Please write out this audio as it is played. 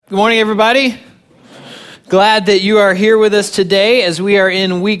Good morning, everybody. Glad that you are here with us today as we are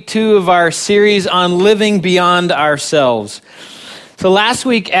in week 2 of our series on living beyond ourselves. So last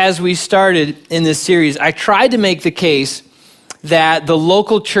week, as we started in this series, I tried to make the case that the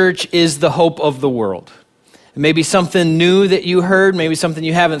local church is the hope of the world. Maybe something new that you heard, maybe something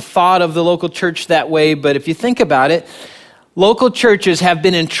you haven't thought of the local church that way, but if you think about it, local churches have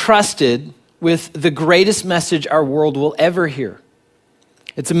been entrusted with the greatest message our world will ever hear.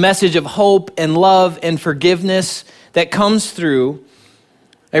 It's a message of hope and love and forgiveness that comes through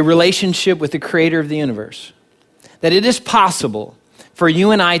a relationship with the creator of the universe. That it is possible for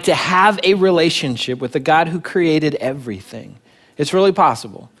you and I to have a relationship with the God who created everything. It's really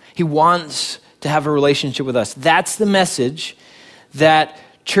possible. He wants to have a relationship with us. That's the message that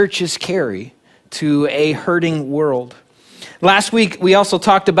churches carry to a hurting world. Last week, we also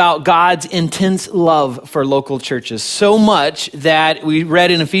talked about God's intense love for local churches, so much that we read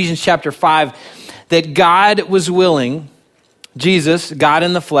in Ephesians chapter 5 that God was willing, Jesus, God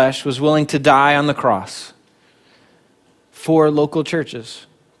in the flesh, was willing to die on the cross for local churches,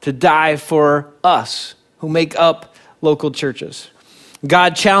 to die for us who make up local churches.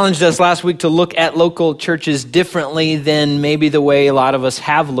 God challenged us last week to look at local churches differently than maybe the way a lot of us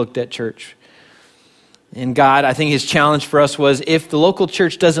have looked at church. And God, I think his challenge for us was, if the local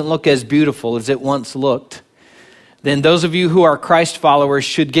church doesn't look as beautiful as it once looked, then those of you who are Christ followers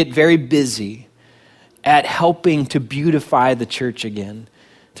should get very busy at helping to beautify the church again,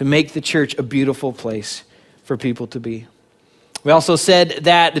 to make the church a beautiful place for people to be. We also said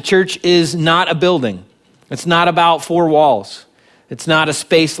that the church is not a building. It's not about 4 walls. It's not a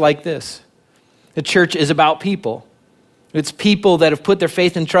space like this. The church is about people. It's people that have put their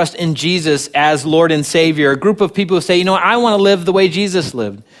faith and trust in Jesus as Lord and Savior. A group of people who say, you know what, I want to live the way Jesus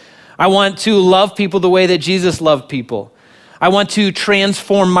lived. I want to love people the way that Jesus loved people. I want to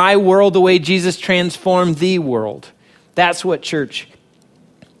transform my world the way Jesus transformed the world. That's what church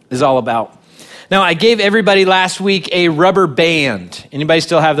is all about. Now, I gave everybody last week a rubber band. Anybody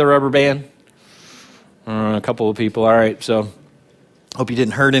still have the rubber band? A couple of people, all right, so hope you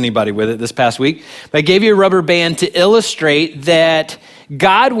didn't hurt anybody with it this past week. But I gave you a rubber band to illustrate that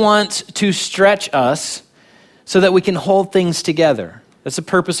God wants to stretch us so that we can hold things together. That's the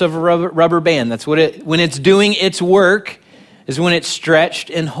purpose of a rubber band. That's what when it's doing its work, is when it's stretched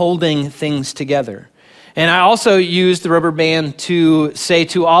and holding things together. And I also used the rubber band to say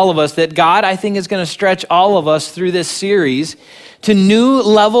to all of us that God, I think, is going to stretch all of us through this series to new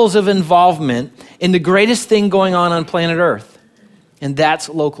levels of involvement in the greatest thing going on planet Earth. And that's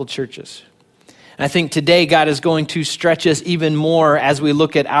local churches. And I think today God is going to stretch us even more as we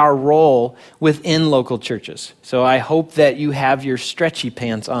look at our role within local churches. So I hope that you have your stretchy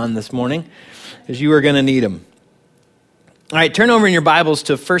pants on this morning, because you are going to need them. All right, turn over in your Bibles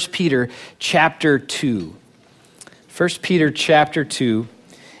to 1 Peter chapter 2. 1 Peter chapter 2.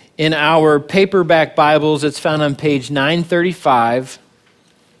 In our paperback Bibles, it's found on page 935.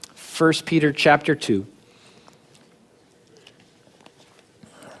 1 Peter chapter 2.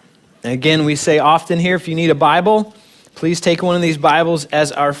 Again, we say often here, if you need a Bible, please take one of these Bibles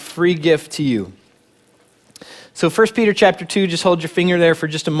as our free gift to you. So 1 Peter chapter 2, just hold your finger there for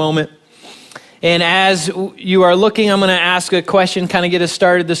just a moment. And as you are looking, I'm going to ask a question, kind of get us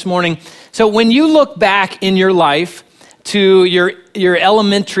started this morning. So when you look back in your life to your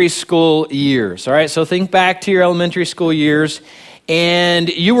elementary school years, all right? So think back to your elementary school years, and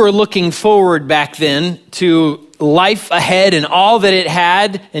you were looking forward back then to life ahead and all that it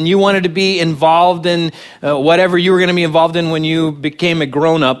had, and you wanted to be involved in whatever you were going to be involved in when you became a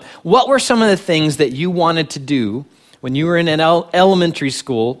grown-up. What were some of the things that you wanted to do when you were in an elementary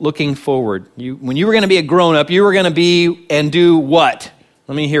school looking forward? When you were going to be a grown-up, you were going to be and do what?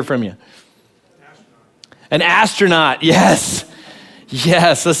 Let me hear from you. An astronaut, yes.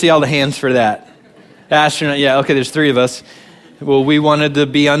 Yes, let's see all the hands for that. Astronaut, yeah, okay, there's 3 of us. Well, we wanted to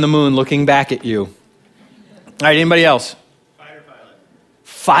be on the moon looking back at you. All right, anybody else? Fighter pilot.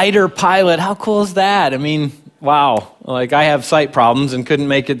 Fighter pilot, how cool is that? I mean, wow. Like, I have sight problems and couldn't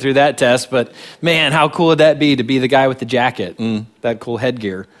make it through that test, but man, how cool would that be to be the guy with the jacket and that cool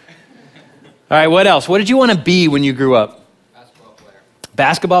headgear? All right, what else? What did you want to be when you grew up? Basketball player.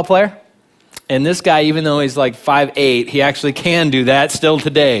 Basketball player? And this guy, even though he's like 5'8", he actually can do that still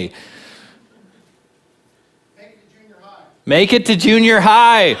today. Make it to junior high. Make it to junior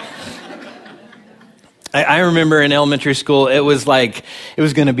high. I remember in elementary school, it was like, it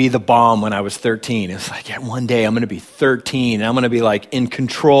was going to be the bomb when I was 13. It was like, yeah, one day I'm going to be 13, and I'm going to be like in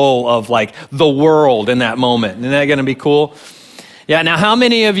control of like the world in that moment. Isn't that going to be cool? Yeah, now how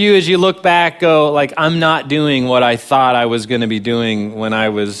many of you, as you look back, go, like, I'm not doing what I thought I was going to be doing when I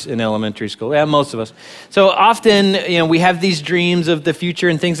was in elementary school? Yeah, most of us. So often, we have these dreams of the future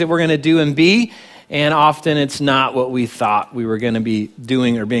and things that we're going to do and be, and often it's not what we thought we were going to be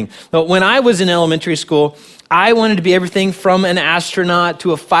doing or being. But when I was in elementary school, I wanted to be everything from an astronaut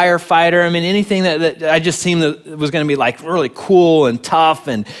to a firefighter. I mean, anything that I just seemed that was going to be like really cool and tough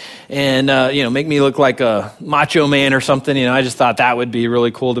and make me look like a macho man or something. I just thought that would be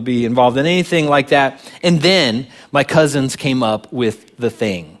really cool to be involved in anything like that. And then my cousins came up with the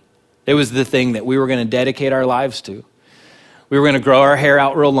thing. It was the thing that we were going to dedicate our lives to. We were going to grow our hair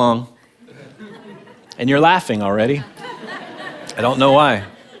out real long. And you're laughing already. I don't know why.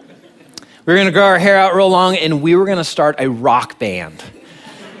 We were going to grow our hair out real long, and we were going to start a rock band.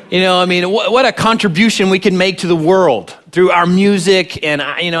 What a contribution we could make to the world through our music. And,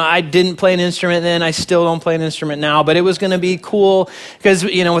 I didn't play an instrument then. I still don't play an instrument now. But it was going to be cool because,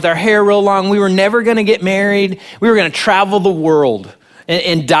 with our hair real long, we were never going to get married. We were going to travel the world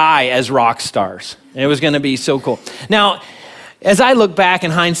and die as rock stars. And it was going to be so cool. Now, as I look back in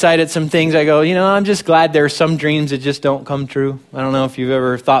hindsight at some things, I go, I'm just glad there are some dreams that just don't come true. I don't know if you've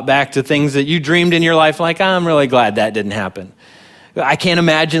ever thought back to things that you dreamed in your life, like, I'm really glad that didn't happen. I can't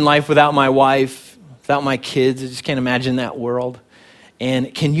imagine life without my wife, without my kids. I just can't imagine that world.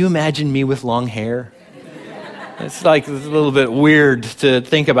 And can you imagine me with long hair? It's like a little bit weird to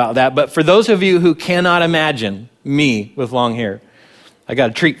think about that. But for those of you who cannot imagine me with long hair, I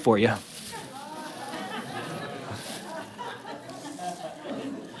got a treat for you.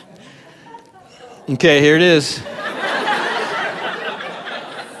 Okay, here it is.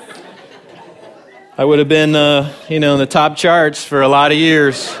 I would have been, in the top charts for a lot of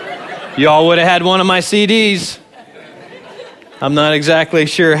years. Y'all would have had one of my CDs. I'm not exactly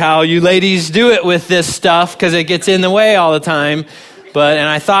sure how you ladies do it with this stuff because it gets in the way all the time. And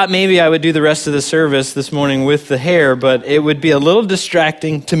I thought maybe I would do the rest of the service this morning with the hair, but it would be a little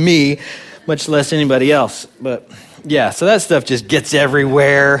distracting to me, much less anybody else. But yeah, so that stuff just gets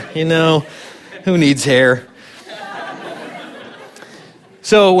everywhere, Who needs hair?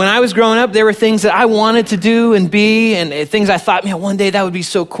 So when I was growing up, there were things that I wanted to do and be, and things I thought, one day that would be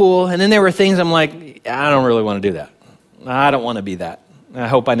so cool. And then there were things I'm like, I don't really want to do that. I don't want to be that. I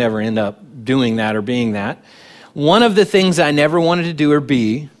hope I never end up doing that or being that. One of the things I never wanted to do or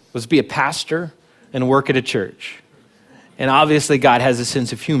be was be a pastor and work at a church. And obviously God has a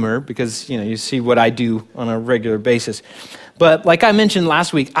sense of humor because, you see what I do on a regular basis. But like I mentioned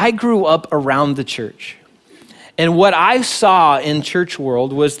last week, I grew up around the church. And what I saw in church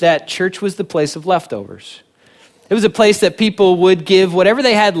world was that church was the place of leftovers. It was a place that people would give whatever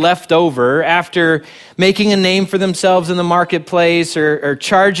they had left over after making a name for themselves in the marketplace or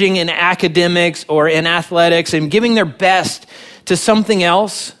charging in academics or in athletics and giving their best to something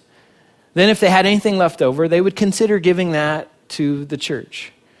else. Then if they had anything left over, they would consider giving that to the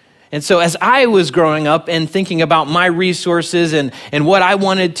church. And so as I was growing up and thinking about my resources and what I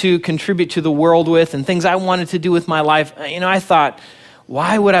wanted to contribute to the world with and things I wanted to do with my life, I thought,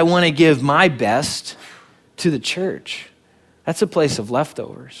 why would I want to give my best to the church? That's a place of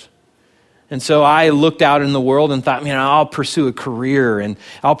leftovers. And so I looked out in the world and thought, I'll pursue a career and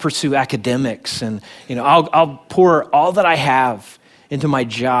I'll pursue academics and, I'll pour all that I have into my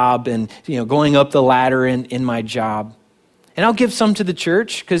job and, going up the ladder in my job. And I'll give some to the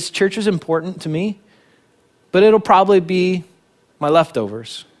church because church is important to me, but it'll probably be my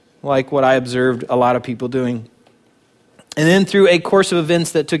leftovers, like what I observed a lot of people doing. And then through a course of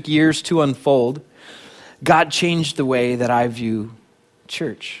events that took years to unfold, God changed the way that I view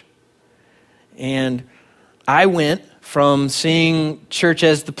church. And I went from seeing church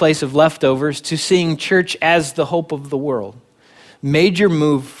as the place of leftovers to seeing church as the hope of the world. Major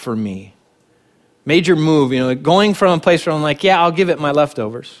move for me. Major move, going from a place where I'm like, I'll give it my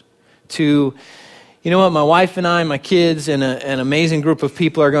leftovers, to, my wife and I, my kids, and an amazing group of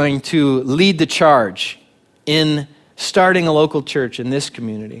people are going to lead the charge in starting a local church in this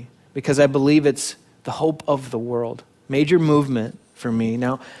community because I believe it's the hope of the world. Major movement for me.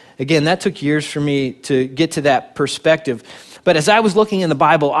 Now, again, that took years for me to get to that perspective. But as I was looking in the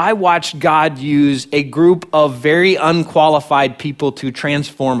Bible, I watched God use a group of very unqualified people to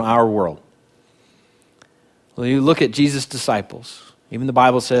transform our world. Well, you look at Jesus' disciples. Even the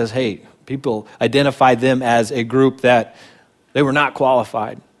Bible says, hey, people identified them as a group that they were not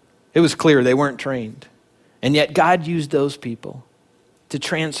qualified. It was clear they weren't trained. And yet God used those people to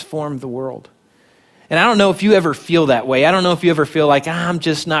transform the world. And I don't know if you ever feel that way. I don't know if you ever feel like, I'm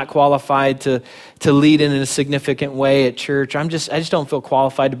just not qualified to lead in a significant way at church. I just don't feel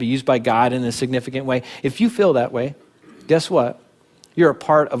qualified to be used by God in a significant way. If you feel that way, guess what? You're a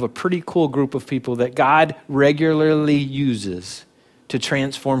part of a pretty cool group of people that God regularly uses to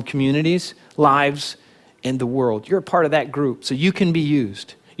transform communities, lives, and the world. You're a part of that group, so you can be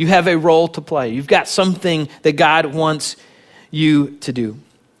used. You have a role to play. You've got something that God wants you to do.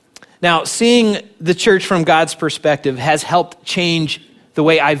 Now, seeing the church from God's perspective has helped change the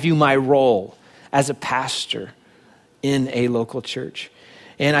way I view my role as a pastor in a local church.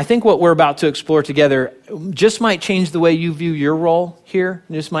 And I think what we're about to explore together just might change the way you view your role here.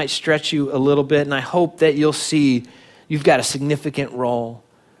 It just might stretch you a little bit. And I hope that you'll see you've got a significant role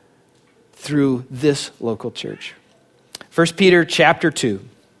through this local church. 1 Peter chapter 2.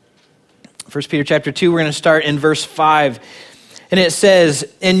 1 Peter chapter 2, we're going to start in verse 5. And it says,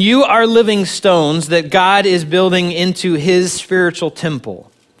 "And you are living stones that God is building into his spiritual temple.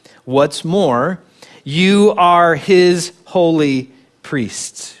 What's more, you are his holy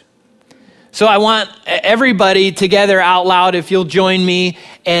priests." So I want everybody together out loud, if you'll join me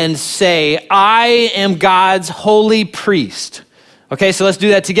and say, "I am God's holy priest." Okay, so let's do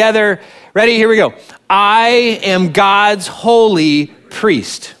that together. Ready? Here we go. I am God's holy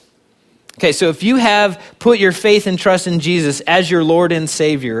priest. Okay, so if you have put your faith and trust in Jesus as your Lord and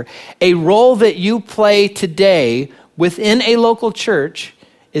Savior, a role that you play today within a local church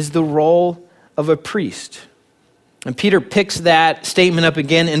is the role of a priest. And Peter picks that statement up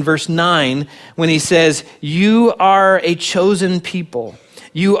again in verse 9 when he says, "You are a chosen people.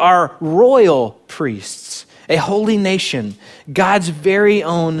 You are royal priests, a holy nation, God's very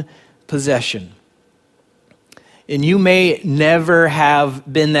own possession." And you may never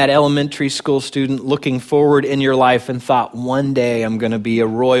have been that elementary school student looking forward in your life and thought, one day I'm going to be a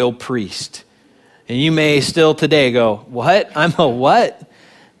royal priest. And you may still today go, "What? I'm a what?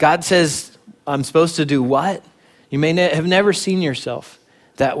 God says I'm supposed to do what?" You may have never seen yourself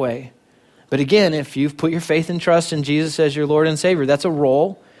that way. But again, if you've put your faith and trust in Jesus as your Lord and Savior, that's a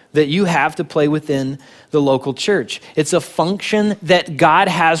role that you have to play within the local church. It's a function that God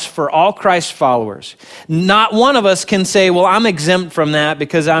has for all Christ followers. Not one of us can say, "Well, I'm exempt from that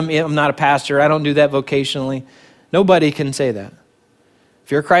because I'm not a pastor. I don't do that vocationally." Nobody can say that.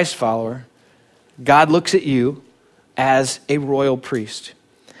 If you're a Christ follower, God looks at you as a royal priest.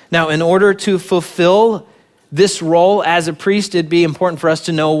 Now, in order to fulfill this role as a priest, it'd be important for us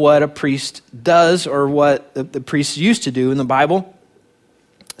to know what a priest does or what the priests used to do in the Bible.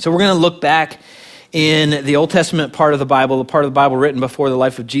 So we're going to look back in the Old Testament part of the Bible written before the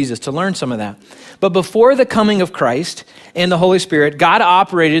life of Jesus, to learn some of that. But before the coming of Christ and the Holy Spirit, God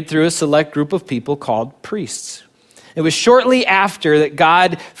operated through a select group of people called priests. It was shortly after that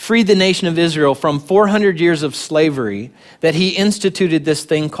God freed the nation of Israel from 400 years of slavery that he instituted this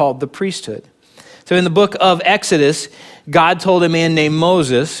thing called the priesthood. So in the book of Exodus, God told a man named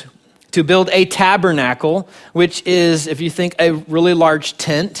Moses to build a tabernacle, which is, if you think, a really large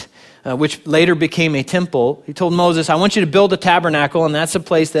tent, which later became a temple. He told Moses, "I want you to build a tabernacle, and that's a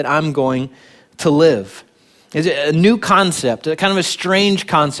place that I'm going to live." It's a new concept, a kind of a strange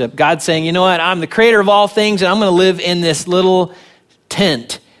concept. God saying, "You know what, I'm the creator of all things, and I'm going to live in this little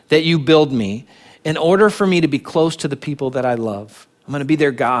tent that you build me in order for me to be close to the people that I love. I'm going to be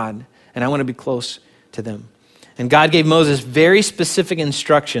their God, and I want to be close to them." And God gave Moses very specific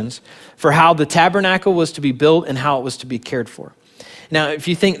instructions for how the tabernacle was to be built and how it was to be cared for. Now, if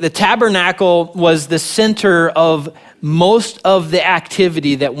you think the tabernacle was the center of most of the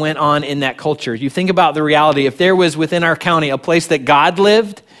activity that went on in that culture, you think about the reality. If there was within our county a place that God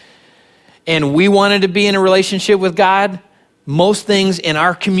lived and we wanted to be in a relationship with God, most things in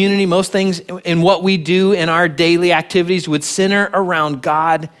our community, most things in what we do in our daily activities would center around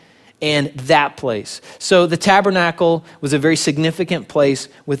God and that place. So the tabernacle was a very significant place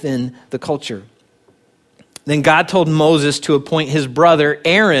within the culture. Then God told Moses to appoint his brother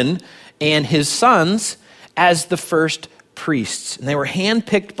Aaron and his sons as the first priests. And they were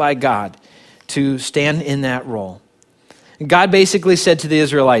handpicked by God to stand in that role. And God basically said to the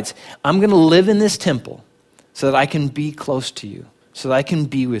Israelites, "I'm going to live in this temple so that I can be close to you, so that I can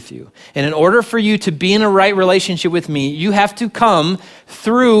be with you. And in order for you to be in a right relationship with me, you have to come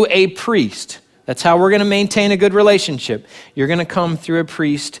through a priest. That's how we're going to maintain a good relationship. You're going to come through a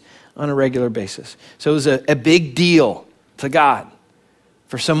priest on a regular basis." So it was a big deal to God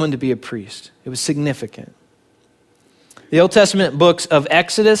for someone to be a priest. It was significant. The Old Testament books of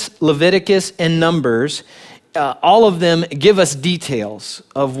Exodus, Leviticus, and Numbers, all of them give us details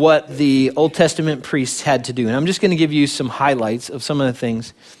of what the Old Testament priests had to do. And I'm just going to give you some highlights of some of the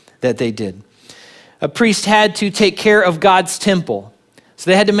things that they did. A priest had to take care of God's temple.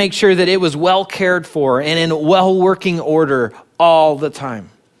 So they had to make sure that it was well cared for and in well working order all the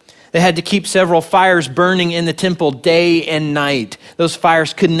time. They had to keep several fires burning in the temple day and night. Those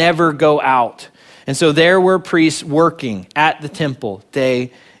fires could never go out. And so there were priests working at the temple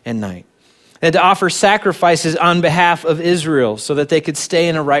day and night. They had to offer sacrifices on behalf of Israel so that they could stay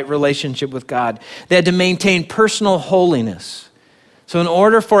in a right relationship with God. They had to maintain personal holiness. So in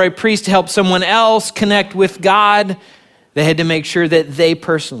order for a priest to help someone else connect with God, they had to make sure that they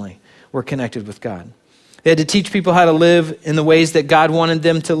personally were connected with God. They had to teach people how to live in the ways that God wanted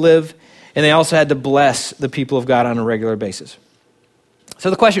them to live, and they also had to bless the people of God on a regular basis. So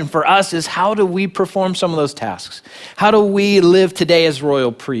the question for us is, how do we perform some of those tasks? How do we live today as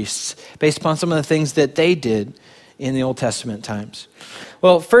royal priests based upon some of the things that they did in the Old Testament times?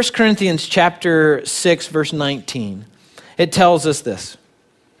 Well, 1 Corinthians chapter 6, verse 19, it tells us this.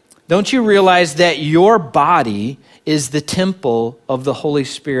 Don't you realize that your body is the temple of the Holy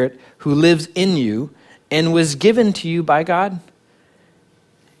Spirit who lives in you and was given to you by God?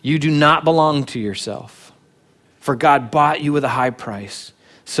 You do not belong to yourself, for God bought you with a high price.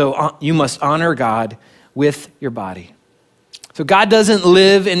 So you must honor God with your body. So God doesn't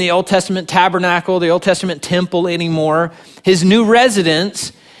live in the Old Testament tabernacle, the Old Testament temple anymore. His new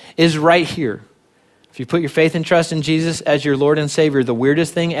residence is right here. If you put your faith and trust in Jesus as your Lord and Savior, the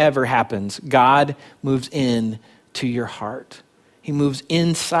weirdest thing ever happens. God moves in to your heart. He moves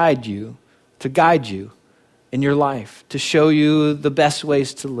inside you to guide you in your life, to show you the best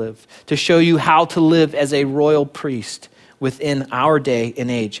ways to live, to show you how to live as a royal priest within our day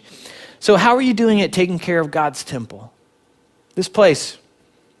and age. So how are you doing at taking care of God's temple? This place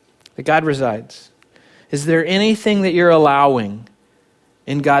that God resides. Is there anything that you're allowing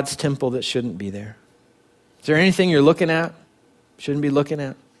in God's temple that shouldn't be there? Is there anything you're looking at, shouldn't be looking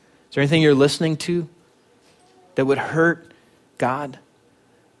at? Is there anything you're listening to that would hurt God?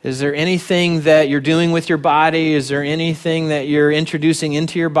 Is there anything that you're doing with your body? Is there anything that you're introducing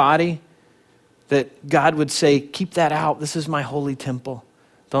into your body that God would say, keep that out. This is my holy temple.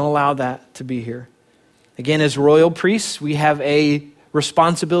 Don't allow that to be here. Again, as royal priests, we have a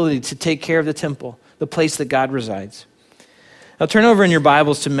responsibility to take care of the temple, the place that God resides. Now turn over in your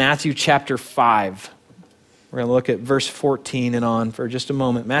Bibles to Matthew chapter 5. We're going to look at verse 14 and on for just a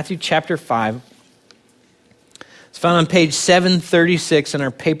moment. Matthew chapter 5. It's found on page 736 in our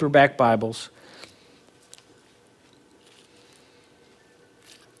paperback Bibles.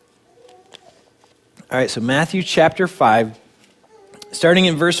 All right, so Matthew chapter 5, starting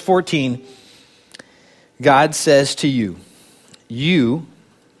in verse 14, God says to you, you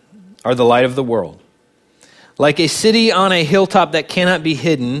are the light of the world. Like a city on a hilltop that cannot be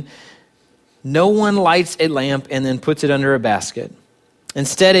hidden, no one lights a lamp and then puts it under a basket.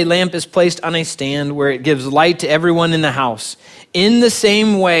 Instead, a lamp is placed on a stand where it gives light to everyone in the house. In the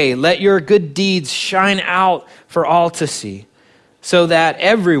same way, let your good deeds shine out for all to see, so that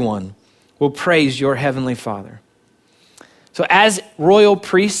everyone will praise your heavenly Father. So as royal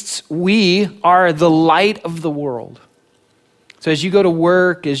priests, we are the light of the world. So as you go to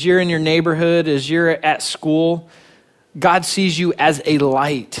work, as you're in your neighborhood, as you're at school, God sees you as a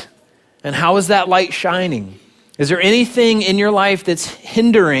light. And how is that light shining? Is there anything in your life that's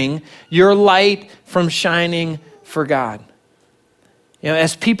hindering your light from shining for God? You know,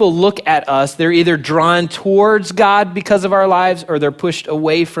 as people look at us, they're either drawn towards God because of our lives or they're pushed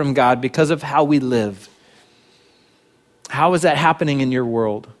away from God because of how we live. How is that happening in your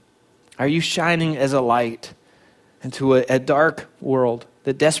world? Are you shining as a light into a dark world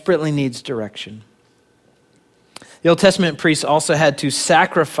that desperately needs direction? The Old Testament priests also had to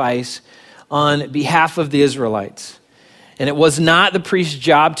sacrifice on behalf of the Israelites. And it was not the priest's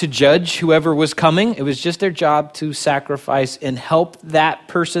job to judge whoever was coming. It was just their job to sacrifice and help that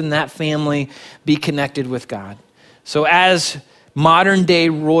person, that family, be connected with God. So as modern day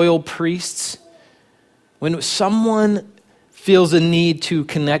royal priests, when someone feels a need to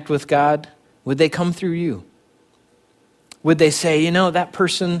connect with God, would they come through you? Would they say, you know, that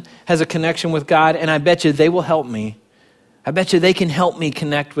person has a connection with God and I bet you they will help me. I bet you they can help me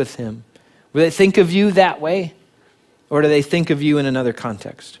connect with him. Will they think of you that way? Or do they think of you in another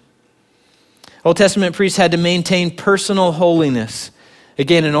context? Old Testament priests had to maintain personal holiness.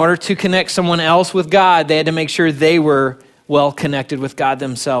 Again, in order to connect someone else with God, they had to make sure they were well connected with God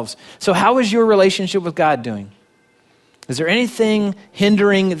themselves. So how is your relationship with God doing? Is there anything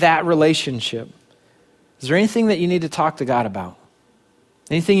hindering that relationship? Is there anything that you need to talk to God about?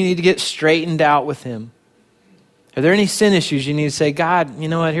 Anything you need to get straightened out with him? Are there any sin issues you need to say, God, you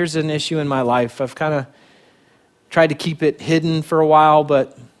know what, here's an issue in my life. I've kind of tried to keep it hidden for a while,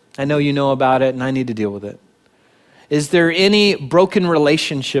 but I know you know about it and I need to deal with it. Is there any broken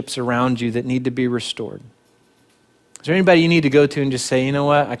relationships around you that need to be restored? Is there anybody you need to go to and just say, you know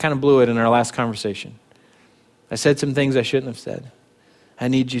what, I kind of blew it in our last conversation. I said some things I shouldn't have said. I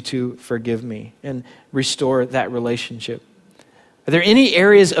need you to forgive me and restore that relationship. Are there any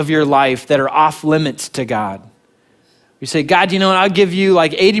areas of your life that are off limits to God? You say, God, you know what, I'll give you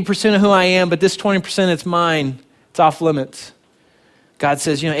like 80% of who I am, but this 20%, it's mine. It's off limits. God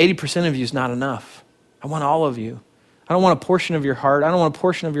says, 80% of you is not enough. I want all of you. I don't want a portion of your heart. I don't want a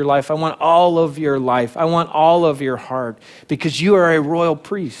portion of your life. I want all of your life. I want all of your heart because you are a royal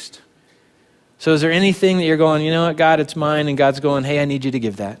priest. So is there anything that you're going, you know what, God, it's mine, and God's going, hey, I need you to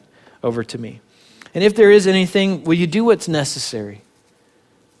give that over to me. And if there is anything, will you do what's necessary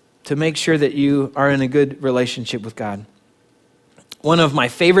to make sure that you are in a good relationship with God? One of my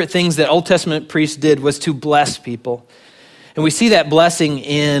favorite things that Old Testament priests did was to bless people. And we see that blessing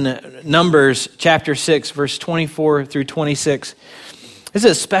in Numbers chapter 6, verse 24 through 26. This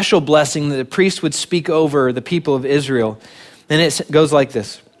is a special blessing that the priest would speak over the people of Israel. And it goes like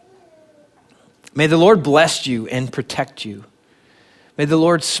this. May the Lord bless you and protect you. May the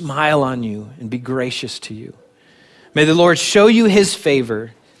Lord smile on you and be gracious to you. May the Lord show you his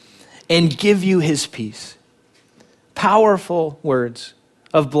favor and give you his peace. Powerful words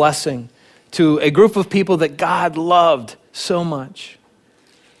of blessing to a group of people that God loved so much.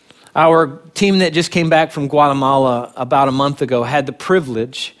 Our team that just came back from Guatemala about a month ago had the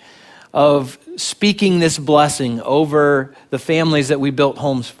privilege of speaking this blessing over the families that we built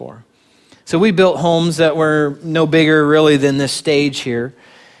homes for. So we built homes that were no bigger really than this stage here,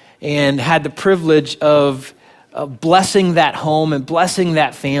 and had the privilege of blessing that home and blessing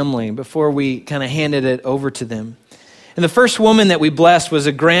that family before we kind of handed it over to them. And the first woman that we blessed was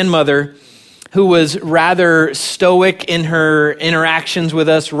a grandmother who was rather stoic in her interactions with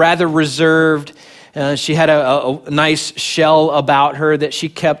us, rather reserved. She had a nice shell about her that she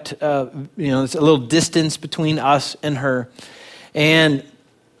kept, there's a little distance between us and her. And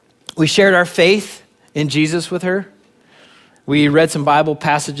we shared our faith in Jesus with her. We read some Bible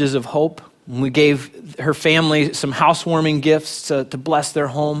passages of hope. We gave her family some housewarming gifts to bless their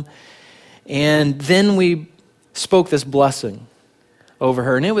home. And then we spoke this blessing over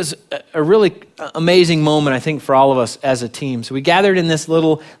her. And it was a really amazing moment, I think, for all of us as a team. So we gathered in this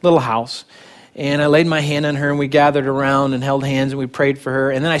little house, and I laid my hand on her, and we gathered around and held hands, and we prayed for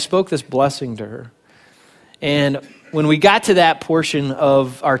her. And then I spoke this blessing to her. And when we got to that portion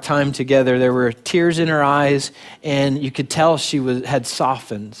of our time together, there were tears in her eyes, and you could tell she had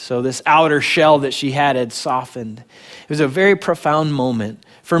softened. So this outer shell that she had softened. It was a very profound moment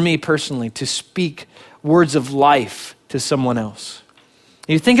for me personally to speak words of life to someone else.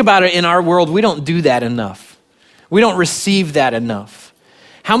 You think about it, in our world, we don't do that enough. We don't receive that enough.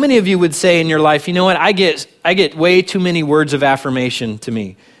 How many of you would say in your life, you know what, I get way too many words of affirmation to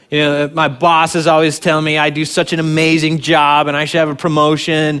me. My boss is always telling me I do such an amazing job and I should have a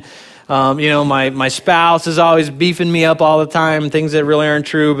promotion. My spouse is always beefing me up all the time, things that really aren't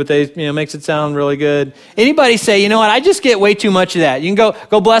true, but they, makes it sound really good. Anybody say, you know what, I just get way too much of that. You can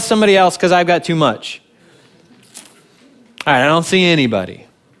go bless somebody else because I've got too much. All right, I don't see anybody.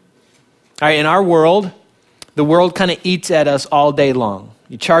 All right, in our world, the world kind of eats at us all day long.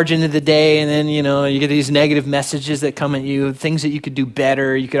 You charge into the day, and then, you get these negative messages that come at you, things that you could do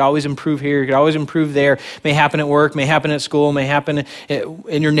better. You could always improve here. You could always improve there. May happen at work, may happen at school, may happen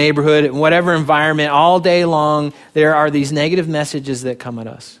in your neighborhood, in whatever environment. All day long, there are these negative messages that come at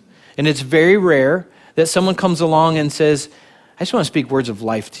us. And it's very rare that someone comes along and says, I just want to speak words of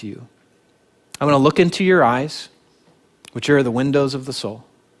life to you. I want to look into your eyes, which are the windows of the soul.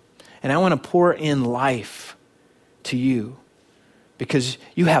 And I want to pour in life to you because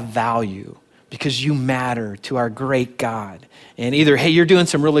you have value, because you matter to our great God. And either, hey, you're doing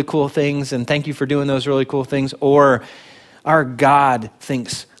some really cool things and thank you for doing those really cool things, or our God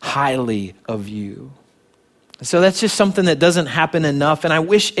thinks highly of you. So that's just something that doesn't happen enough, and I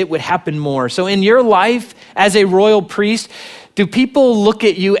wish it would happen more. So in your life as a royal priest, do people look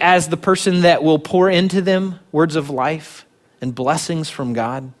at you as the person that will pour into them words of life and blessings from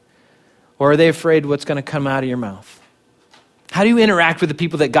God? Or are they afraid what's going to come out of your mouth? How do you interact with the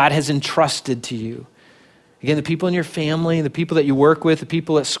people that God has entrusted to you? Again, the people in your family, the people that you work with, the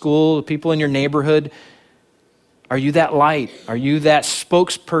people at school, the people in your neighborhood. Are you that light? Are you that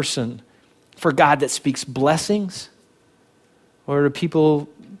spokesperson for God that speaks blessings? Or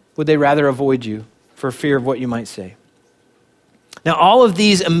would they rather avoid you for fear of what you might say? Now, all of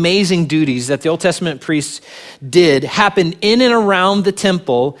these amazing duties that the Old Testament priests did happened in and around the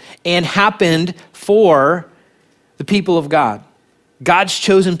temple and happened for the people of God, God's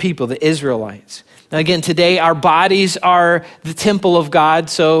chosen people, the Israelites. Again, today our bodies are the temple of God,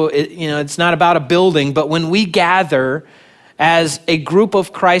 so it's not about a building, but when we gather as a group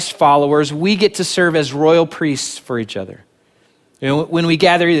of Christ followers, we get to serve as royal priests for each other. When we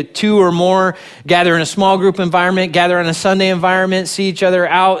gather either two or more, gather in a small group environment, gather in a Sunday environment, see each other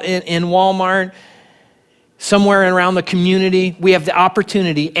out in Walmart, somewhere around the community, we have the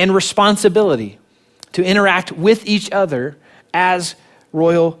opportunity and responsibility to interact with each other as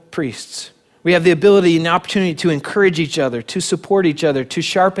royal priests. We have the ability and the opportunity to encourage each other, to support each other, to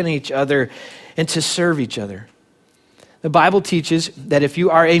sharpen each other, and to serve each other. The Bible teaches that if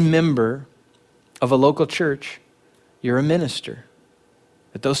you are a member of a local church, you're a minister.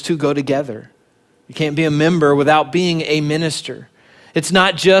 That those two go together. You can't be a member without being a minister. It's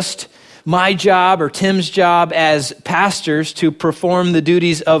not just my job or Tim's job as pastors to perform the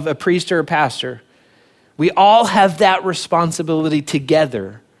duties of a priest or a pastor. We all have that responsibility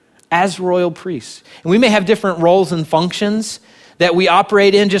together as royal priests. And we may have different roles and functions that we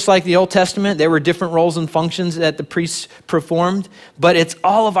operate in, just like the Old Testament. There were different roles and functions that the priests performed, but it's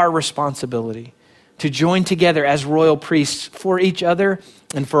all of our responsibility to join together as royal priests for each other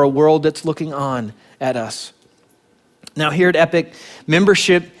and for a world that's looking on at us. Now here at Epic,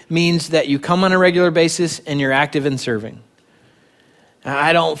 membership means that you come on a regular basis and you're active in serving.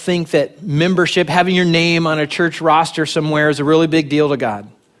 I don't think that membership, having your name on a church roster somewhere, is a really big deal to God.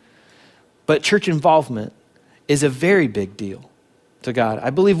 But church involvement is a very big deal to God.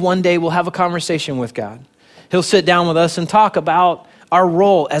 I believe one day we'll have a conversation with God. He'll sit down with us and talk about our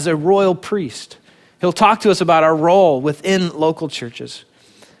role as a royal priest. He'll talk to us about our role within local churches.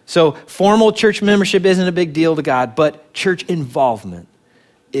 So formal church membership isn't a big deal to God, but church involvement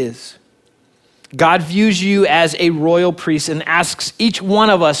is. God views you as a royal priest and asks each one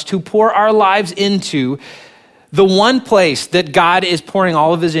of us to pour our lives into the one place that God is pouring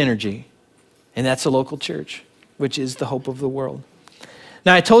all of his energy, and that's the local church, which is the hope of the world.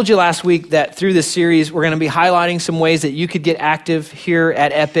 Now, I told you last week that through this series, we're going to be highlighting some ways that you could get active here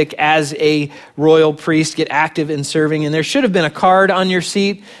at Epic as a royal priest, get active in serving. And there should have been a card on your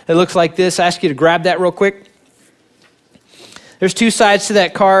seat that looks like this. I ask you to grab that real quick. There's two sides to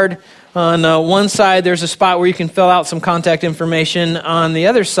that card. On one side, there's a spot where you can fill out some contact information. On the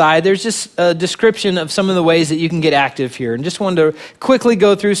other side, there's just a description of some of the ways that you can get active here. And just wanted to quickly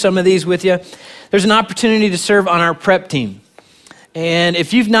go through some of these with you. There's an opportunity to serve on our prep team. And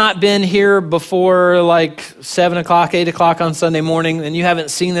if you've not been here before like 7 o'clock, 8 o'clock on Sunday morning, then you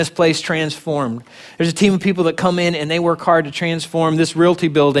haven't seen this place transformed. There's a team of people that come in and they work hard to transform this Realty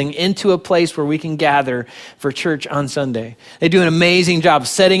building into a place where we can gather for church on Sunday. They do an amazing job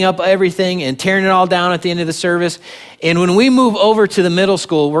setting up everything and tearing it all down at the end of the service. And when we move over to the middle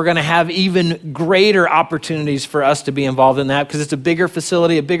school, we're going to have even greater opportunities for us to be involved in that because it's a bigger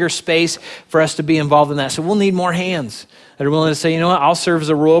facility, a bigger space for us to be involved in that. So we'll need more hands that are willing to say, you know what, I'll serve as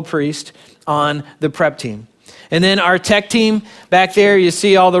a royal priest on the prep team. And then our tech team, back there, you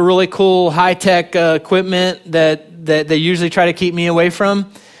see all the really cool high-tech equipment that they usually try to keep me away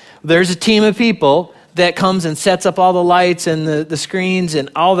from. There's a team of people that comes and sets up all the lights and the screens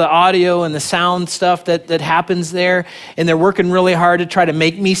and all the audio and the sound stuff that happens there. And they're working really hard to try to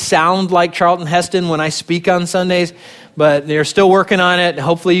make me sound like Charlton Heston when I speak on Sundays. But they're still working on it.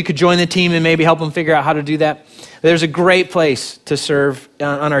 Hopefully you could join the team and maybe help them figure out how to do that. There's a great place to serve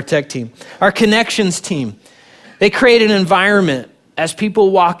on our tech team. Our connections team, they create an environment as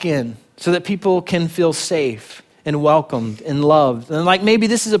people walk in so that people can feel safe and welcomed and loved. And like maybe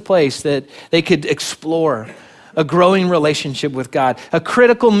this is a place that they could explore a growing relationship with God. A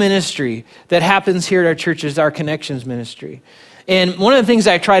critical ministry that happens here at our church is our connections ministry. And one of the things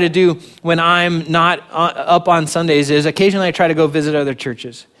I try to do when I'm not up on Sundays is occasionally I try to go visit other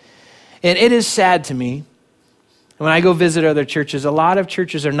churches. And it is sad to me when I go visit other churches, a lot of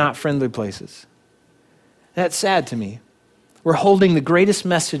churches are not friendly places. That's sad to me. We're holding the greatest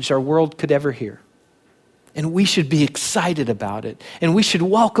message our world could ever hear. And we should be excited about it. And we should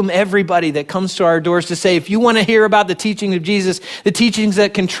welcome everybody that comes to our doors to say, if you want to hear about the teaching of Jesus, the teachings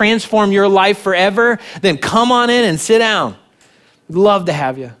that can transform your life forever, then come on in and sit down. We'd love to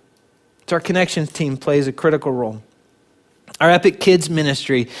have you. So our connections team plays a critical role. Our Epic Kids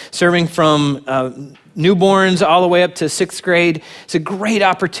ministry, serving from newborns all the way up to 6th grade, it's a great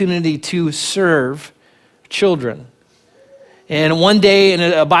opportunity to serve children. And one day in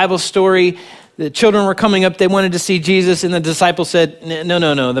a Bible story, the children were coming up, they wanted to see Jesus, and the disciples said,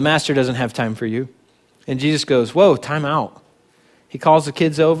 no, the master doesn't have time for you. And Jesus goes, whoa, time out. He calls the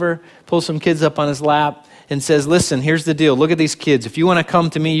kids over, pulls some kids up on his lap, and says, listen, here's the deal. Look at these kids. If you want to come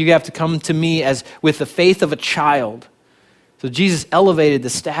to me, you have to come to me as with the faith of a child. So Jesus elevated the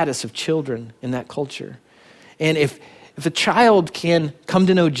status of children in that culture. And if a child can come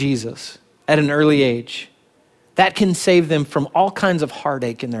to know Jesus at an early age, that can save them from all kinds of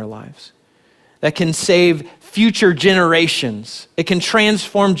heartache in their lives. That can save future generations. It can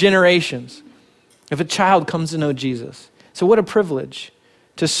transform generations if a child comes to know Jesus. So what a privilege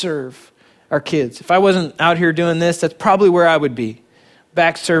to serve our kids. If I wasn't out here doing this, that's probably where I would be,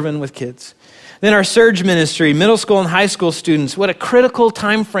 back serving with kids. Then our Surge ministry, middle school and high school students. What a critical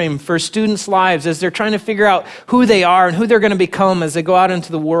time frame for students' lives as they're trying to figure out who they are and who they're going to become as they go out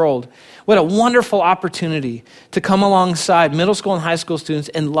into the world. What a wonderful opportunity to come alongside middle school and high school students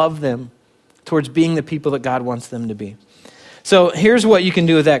and love them towards being the people that God wants them to be. So here's what you can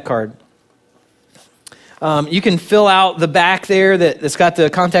do with that card. You can fill out the back there that's got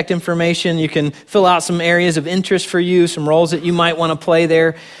the contact information. You can fill out some areas of interest for you, some roles that you might want to play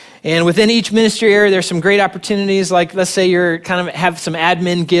there. And within each ministry area, there's some great opportunities. Like, let's say you're kind of have some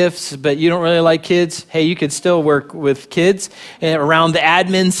admin gifts, but you don't really like kids. Hey, you could still work with kids and around the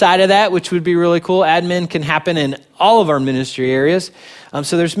admin side of that, which would be really cool. Admin can happen in all of our ministry areas.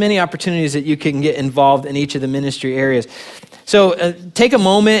 So there's many opportunities that you can get involved in each of the ministry areas. So take a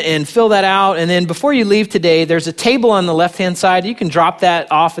moment and fill that out. And then before you leave today, there's a table on the left-hand side. You can drop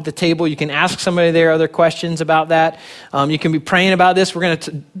that off at the table. You can ask somebody there other questions about that. You can be praying about this. We're going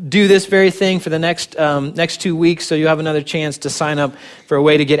to do this very thing for the next 2 weeks, so you have another chance to sign up for a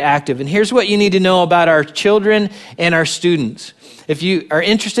way to get active. And here's what you need to know about our children and our students. If you are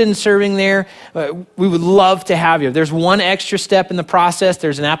interested in serving there, we would love to have you. There's one extra step in the process.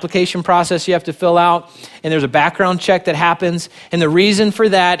 There's an application process you have to fill out, and there's a background check that happens. And the reason for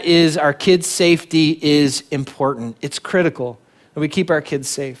that is our kids' safety is important. It's critical that we keep our kids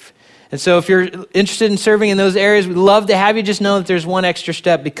safe. And so if you're interested in serving in those areas, we'd love to have you. Just know that there's one extra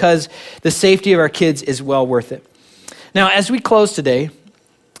step because the safety of our kids is well worth it. Now, as we close today,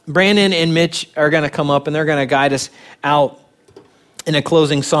 Brandon and Mitch are going to come up, and they're going to guide us out in a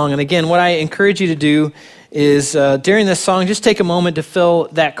closing song. And again, what I encourage you to do is during this song, just take a moment to fill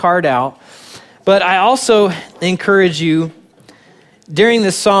that card out. But I also encourage you during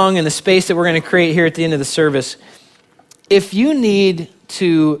this song and the space that we're going to create here at the end of the service, if you need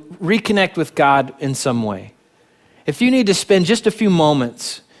to reconnect with God in some way, if you need to spend just a few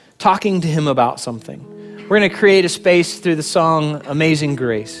moments talking to him about something, we're going to create a space through the song Amazing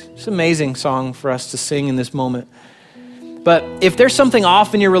Grace. It's an amazing song for us to sing in this moment. But if there's something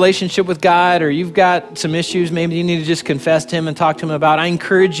off in your relationship with God, or you've got some issues, maybe you need to just confess to him and talk to him about, I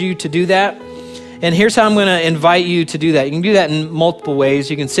encourage you to do that. And here's how I'm going to invite you to do that. You can do that in multiple ways.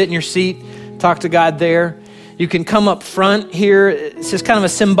 You can sit in your seat, talk to God there. You can come up front here. It's just kind of a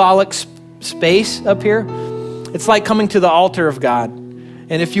symbolic space up here. It's like coming to the altar of God.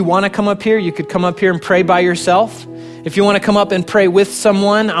 And if you want to come up here, you could come up here and pray by yourself. If you want to come up and pray with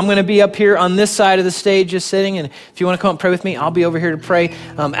someone, I'm going to be up here on this side of the stage just sitting. And if you want to come up and pray with me, I'll be over here to pray.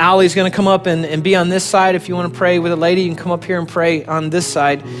 Allie's going to come up and be on this side. If you want to pray with a lady, you can come up here and pray on this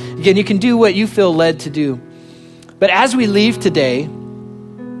side. Again, you can do what you feel led to do. But as we leave today,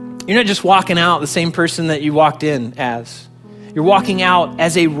 you're not just walking out the same person that you walked in as. You're walking out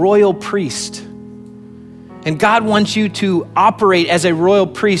as a royal priest. And God wants you to operate as a royal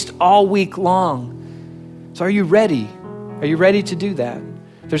priest all week long. So are you ready? Are you ready to do that?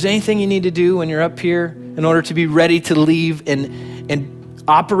 If there's anything you need to do when you're up here in order to be ready to leave and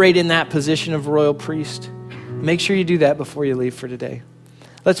operate in that position of royal priest, make sure you do that before you leave for today.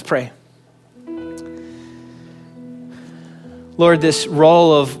 Let's pray. Lord, this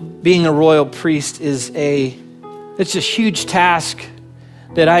role of being a royal priest it's a huge task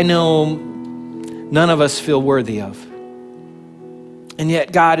that I know none of us feel worthy of. And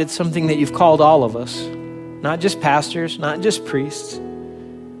yet, God, it's something that you've called all of us. Not just pastors, not just priests,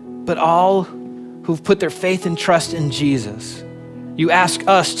 but all who've put their faith and trust in Jesus. You ask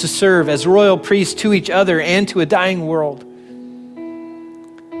us to serve as royal priests to each other and to a dying world.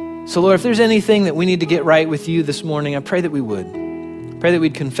 So Lord, if there's anything that we need to get right with you this morning, I pray that we would. I pray that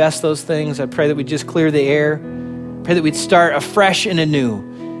we'd confess those things. I pray that we'd just clear the air. I pray that we'd start afresh and anew.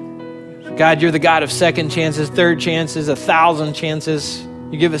 God, you're the God of second chances, third chances, 1,000 chances.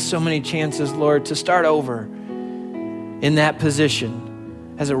 You give us so many chances, Lord, to start over in that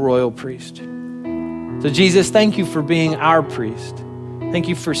position as a royal priest. So Jesus, thank you for being our priest. Thank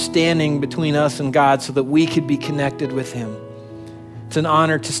you for standing between us and God so that we could be connected with him. It's an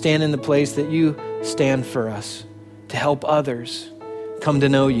honor to stand in the place that you stand for us, to help others come to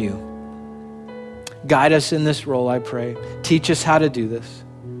know you. Guide us in this role, I pray. Teach us how to do this.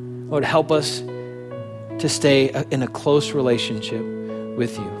 Lord, help us to stay in a close relationship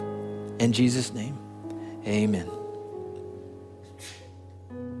with you. In Jesus' name, amen.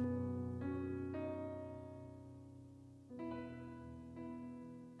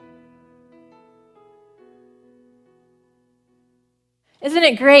 Isn't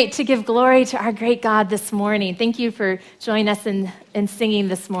it great to give glory to our great God this morning? Thank you for joining us in singing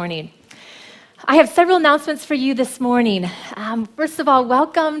this morning. I have several announcements for you this morning. First of all,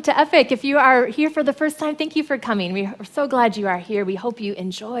 welcome to Epic. If you are here for the first time, thank you for coming. We're so glad you are here. We hope you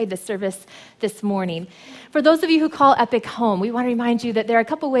enjoy the service this morning. For those of you who call Epic home, we want to remind you that there are a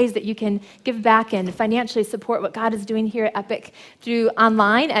couple ways that you can give back and financially support what God is doing here at Epic through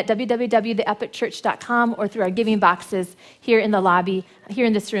online at www.theepicchurch.com or through our giving boxes here in the lobby, here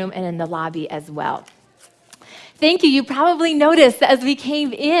in this room and in the lobby as well. Thank you. You probably noticed that as we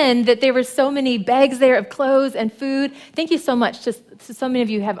came in that there were so many bags there of clothes and food. Thank you so much. Just so many of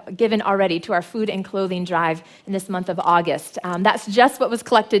you have given already to our food and clothing drive in this month of August. That's just what was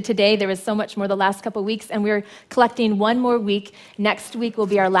collected today. There was so much more the last couple of weeks, and we're collecting one more week. Next week will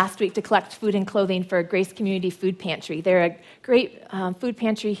be our last week to collect food and clothing for Grace Community Food Pantry. They're a great food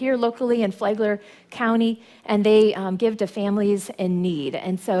pantry here locally in Flagler County, and they give to families in need.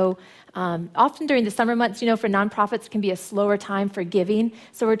 And so often during the summer months, for nonprofits, it can be a slower time for giving.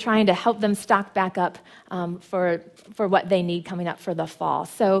 So we're trying to help them stock back up for what they need coming up for the fall.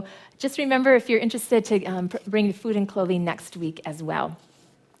 So just remember, if you're interested, to bring food and clothing next week as well.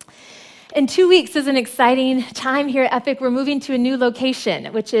 In 2 weeks is an exciting time here at Epic. We're moving to a new location,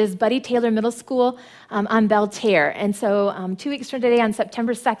 which is Buddy Taylor Middle School on Belterre. And so 2 weeks from today, on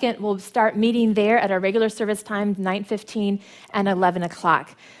September 2nd, we'll start meeting there at our regular service times, 9:15 and 11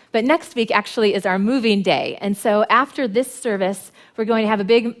 o'clock. But next week actually is our moving day. And so after this service, we're going to have a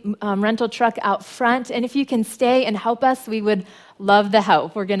big rental truck out front. And if you can stay and help us, we would love the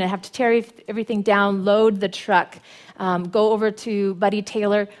help. We're going to have to tear everything down, load the truck, go over to Buddy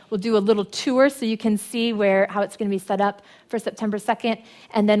Taylor. We'll do a little tour so you can see how it's going to be set up for September 2nd,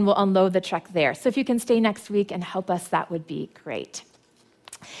 and then we'll unload the truck there. So if you can stay next week and help us, that would be great.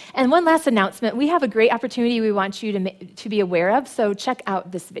 And one last announcement. We have a great opportunity we want you to be aware of, so check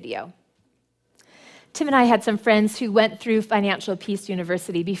out this video. Tim and I had some friends who went through Financial Peace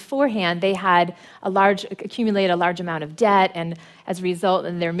University. Beforehand, they had accumulated a large amount of debt, and as a result,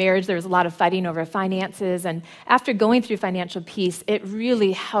 in their marriage, there was a lot of fighting over finances. And after going through Financial Peace, it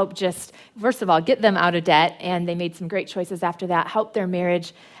really helped just, first of all, get them out of debt, and they made some great choices after that, helped their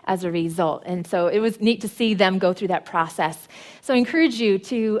marriage as a result. And so it was neat to see them go through that process. So I encourage you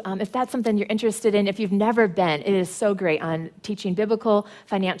to, if that's something you're interested in, if you've never been, it is so great on teaching biblical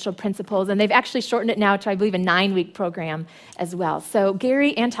financial principles. And they've actually shortened it now to, I believe, a 9-week program as well. So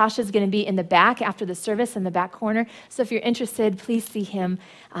Gary and Tasha is going to be in the back after the service in the back corner. So if you're interested, please see him,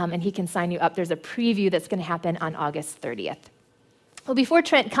 and he can sign you up. There's a preview that's going to happen on August 30th. Well, before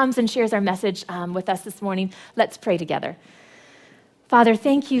Trent comes and shares our message with us this morning, let's pray together. Father,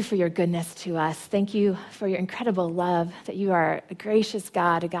 thank you for your goodness to us. Thank you for your incredible love, that you are a gracious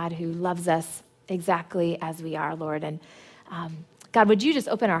God, a God who loves us exactly as we are, Lord. And God, would you just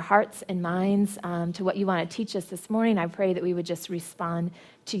open our hearts and minds to what you want to teach us this morning? I pray that we would just respond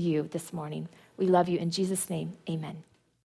to you this morning. We love you. In Jesus' name, amen.